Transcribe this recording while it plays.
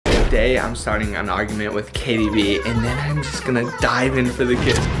Today, I'm starting an argument with Katie B, and then I'm just gonna dive in for the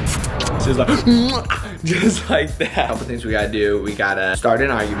kiss. Just like that. A couple things we gotta do. We gotta start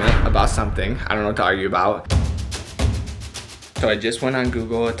an argument about something. I don't know what to argue about. So I just went on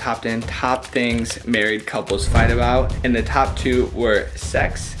Google, typed in top things married couples fight about, and the top two were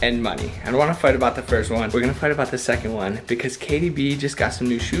sex and money. I don't wanna fight about the first one. We're gonna fight about the second one because Katie B just got some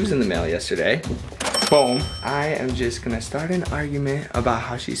new shoes in the mail yesterday. Boom. I am just gonna start an argument about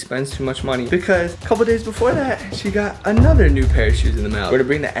how she spends too much money because a couple days before that, she got another new pair of shoes in the mail. We're gonna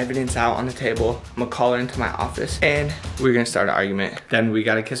bring the evidence out on the table. I'm gonna call her into my office and we're gonna start an argument. Then we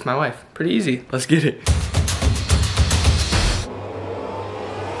gotta kiss my wife. Pretty easy. Let's get it.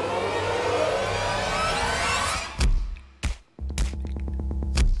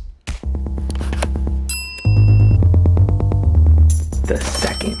 The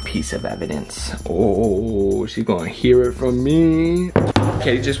second piece of evidence. Oh, she's gonna hear it from me.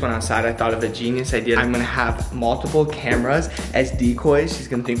 Katie just went outside. I thought of a genius idea. I'm gonna have multiple cameras as decoys. She's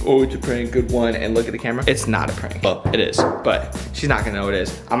gonna think, oh, it's a prank, good one, and look at the camera. It's not a prank. Well, it is, but she's not gonna know it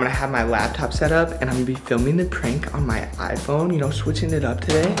is. I'm gonna have my laptop set up and I'm gonna be filming the prank on my iPhone, you know, switching it up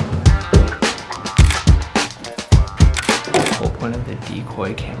today. The whole point of the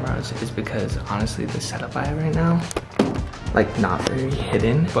decoy cameras is because honestly, the setup I have right now, like not very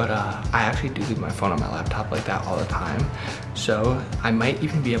hidden, but I actually do leave my phone on my laptop like that all the time. So I might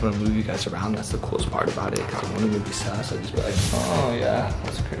even be able to move you guys around. That's the coolest part about it, because I want to be sus. I'll just be like, oh yeah,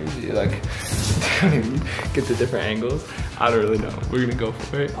 that's crazy. Like, get the different angles. I don't really know. We're gonna go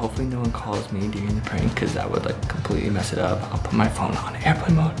for it. Hopefully no one calls me during the prank, because that would like completely mess it up. I'll put my phone on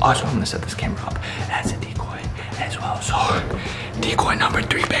airplane mode. Also, I'm gonna set this camera up as a decoy as well. So decoy number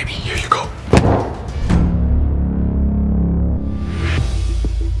 3, baby, here you go.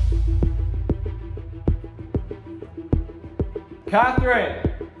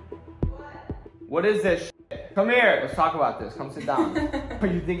 Catherine! What is this shit? Come here, let's talk about this. Come sit down.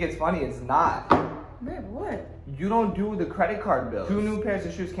 You think it's funny, it's not. Babe, what? You don't do the credit card bills. 2 new pairs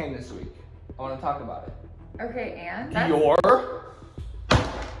of shoes came this week. I wanna talk about it. Okay, and? Dior?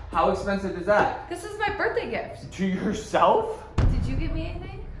 How expensive is that? This is my birthday gift. To yourself? Did you get me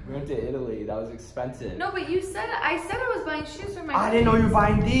anything? We went to Italy, that was expensive. No, but you said, I said I was buying shoes for my I didn't know you were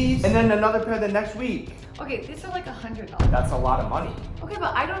buying these. And then another pair the next week. Okay, these are like $100. That's a lot of money. Okay,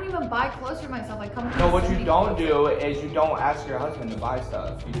 but I don't even buy clothes for myself. I come. No, what you don't do is you don't ask your husband to buy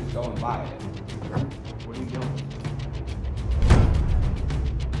stuff. You just go and buy it. What are you doing?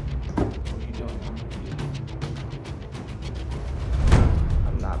 What are you doing?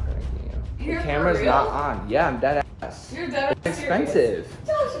 I'm not pranking you. The camera's not on. Yeah, I'm dead ass. You're dead ass. It's expensive.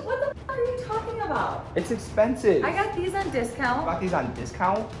 Josh, what the f are you talking about? It's expensive. I got these on discount. You got these on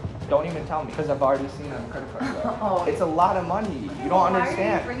discount? Don't even tell me, because I've already seen it on credit card. Oh. It's a lot of money. Okay, you don't why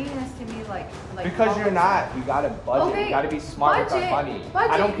understand. are you bringing this to me like because you're not. You gotta budget. Okay, You gotta be smart with our money.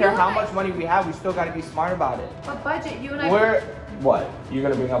 I don't care how much money we have. We still gotta be smart about it. But budget, you and I. What? You're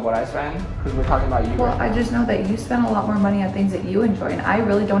gonna bring up what I spend? Because we're talking about you. Well, right I just know that you spend a lot more money on things that you enjoy, and I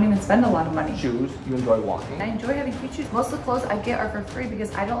really don't even spend a lot of money. Shoes. You enjoy walking. I enjoy having cute shoes. Most of the clothes I get are for free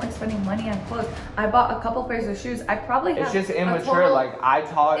because I don't like spending money on clothes. I bought a couple pairs of shoes. I probably have. It's just immature. Like I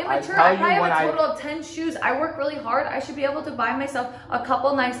tell you when I have a total of 10 shoes. I work really hard. I should be able to buy myself a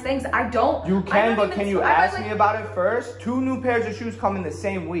couple nice things. I don't. You can, but can you ask me about it first? 2 new pairs of shoes come in the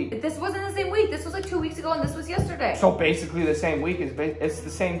same week. This wasn't the same week. This was like 2 weeks ago, and this was yesterday. So basically, the same week is it's the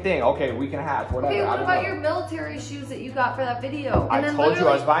same thing. Okay, week and a half, whatever. Okay, what about your military shoes that you got for that video? I told you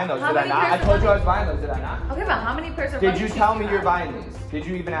I was buying those. Did I not? I told you I was buying those. Did I not? Okay, but how many pairs of Did you tell me you're buying these? Did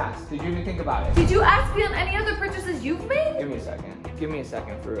you even ask? Did you even think about it? Did you ask me on any other purchases you've made? Give me a second. Give me a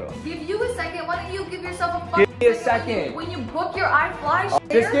second, for real. Give you a second? Why don't you give yourself a fucking Give me a second. When you book your iFly share,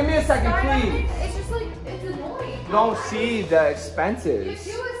 just give me a second, please. It's just like, it's annoying. You don't see the expenses.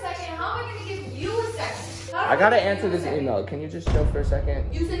 Give you a second. How am I going to give you a second? I gotta answer this email. Can you just chill for a second?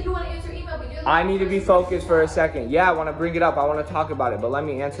 You said you want to answer email, but you're I need to be focused for a second. Yeah, I want to bring it up. I want to talk about it, but let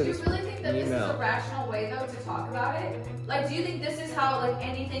me answer this email. Do you really think that this is a rational way, though, to talk about it? Like, do you think this is how, like,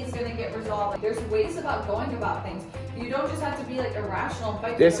 anything's going to get resolved? Like, there's ways about going about things. You don't just have to be, like, irrational.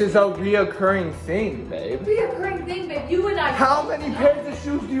 This is a reoccurring thing, babe. Reoccurring thing, babe. You and I. How many pairs of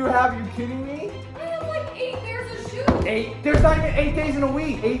shoes do you have? You kidding me? I have, like, 8 pairs of shoes. 8? There's not even 8 days in a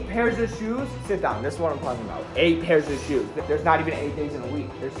week. 8 pairs of shoes? Sit down. This is what I'm talking about. 8 pairs of shoes. There's not even 8 days in a week.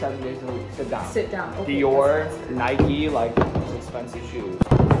 There's 7 days in a week. Sit down. Sit down. Okay, Dior, Nike, like, expensive shoes.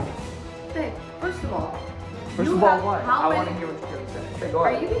 Babe, first of all. First of all, what? I want to hear what you're going to say. Go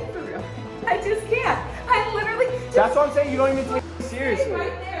ahead. Are you being for real? I just can't. I literally just... That's what I'm saying. You don't even take it seriously.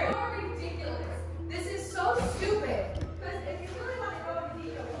 Right there. You're ridiculous. This is so stupid. Because if you really want to go to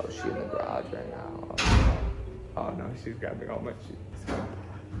details... Oh, she in the garage right now? Oh no, she's grabbing all my shoes.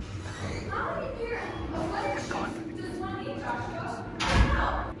 How many pairs does one need, Joshua?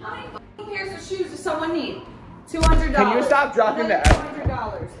 How many pairs of shoes does someone need? $200. Can you stop dropping the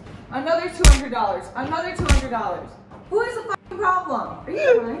 $200. Another $200. Another $200. Who is the fucking problem? Are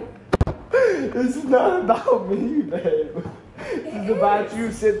you fine? This is not about me, babe. This is about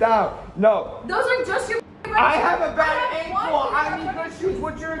you. Sit down. No. Those are just your I have a bad ankle. I need good shoes.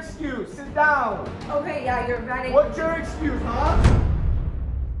 What's your excuse? Sit down. Okay, yeah, you're a bad ankle. What's your excuse, huh?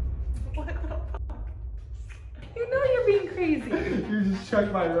 What the fuck? You know you're being crazy. You just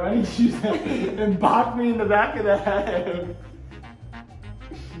chucked my running shoes and bopped me in the back of the head.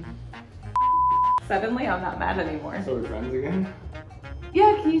 Suddenly, I'm not mad anymore. So we're friends again?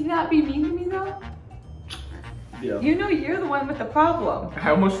 Yeah, can you not be mean to me though? Yeah. You know you're the one with the problem. I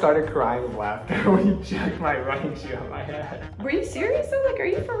almost started crying with laughter when you checked my running shoe on my head. Were you serious though? Like, are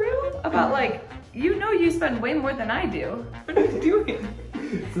you for real? About like, you know you spend way more than I do. What are you doing?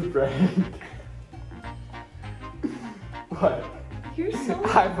 It's a prank. What? You're so...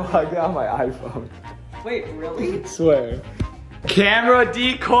 I plugged out my iPhone. Wait, really? I swear. Camera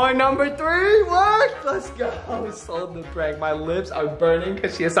decoy number 3 worked! Let's go. Sold the prank. My lips are burning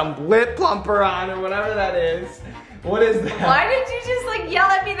because she has some lip plumper on or whatever that is. What is that? Why did you just like yell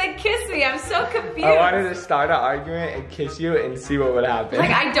at me then kiss me? I'm so confused. I wanted to start an argument and kiss you and see what would happen.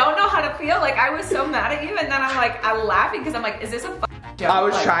 Like, I don't know how to feel. Like, I was so mad at you and then I'm laughing because I'm like, is this a joke? I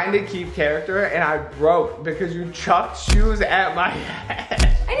was like, trying to keep character and I broke because you chucked shoes at my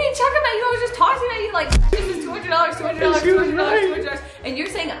head. I didn't chuck them at you. I was just tossing at you like, this is $200, $200, $200, $200. And you're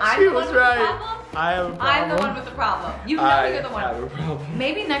saying I'm the one with the problem? I have a problem. I'm the one with the problem. You know you're the one. I have a problem.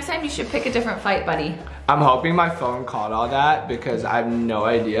 Maybe next time you should pick a different fight, buddy. I'm hoping my phone caught all that because I have no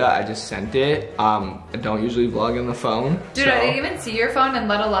idea. I just sent it. I don't usually vlog on the phone. Dude, so. I didn't even see your phone, and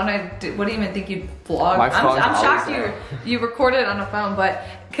let alone I wouldn't even think you'd vlog. My phone's I'm shocked always you recorded it on a phone, but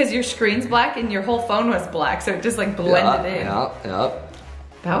because your screen's black and your whole phone was black, so it just like blended in. Yep.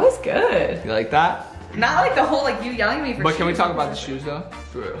 That was good. You like that? Not like the whole like you yelling at me for But shoes. can we talk about the shoes though?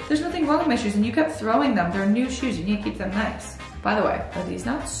 For real. There's nothing wrong with my shoes, and you kept throwing them. They're new shoes. You need to keep them nice. By the way, are these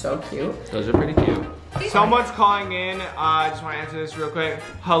not so cute? Those are pretty cute. Someone's calling in. I just want to answer this real quick.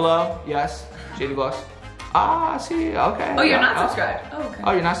 Hello? Yes? Jatie Boss? Ah, I see. Okay. Oh, you're not subscribed. Oh, okay.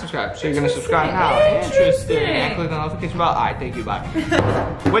 Oh, you're not subscribed. So you're going to subscribe now. Interesting. And click the notification bell. All right, thank you. Bye.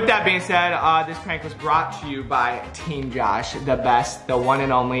 With that being said, this prank was brought to you by Team Josh, the best, the one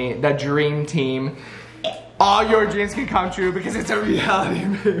and only, the dream team. All your dreams can come true because it's a reality,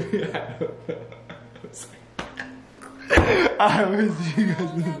 baby. I will see you guys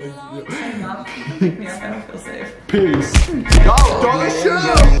in the next video. I don't feel safe. Peace. Go, throw the shoe!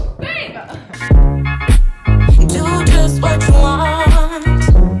 Babe! Do just what you want.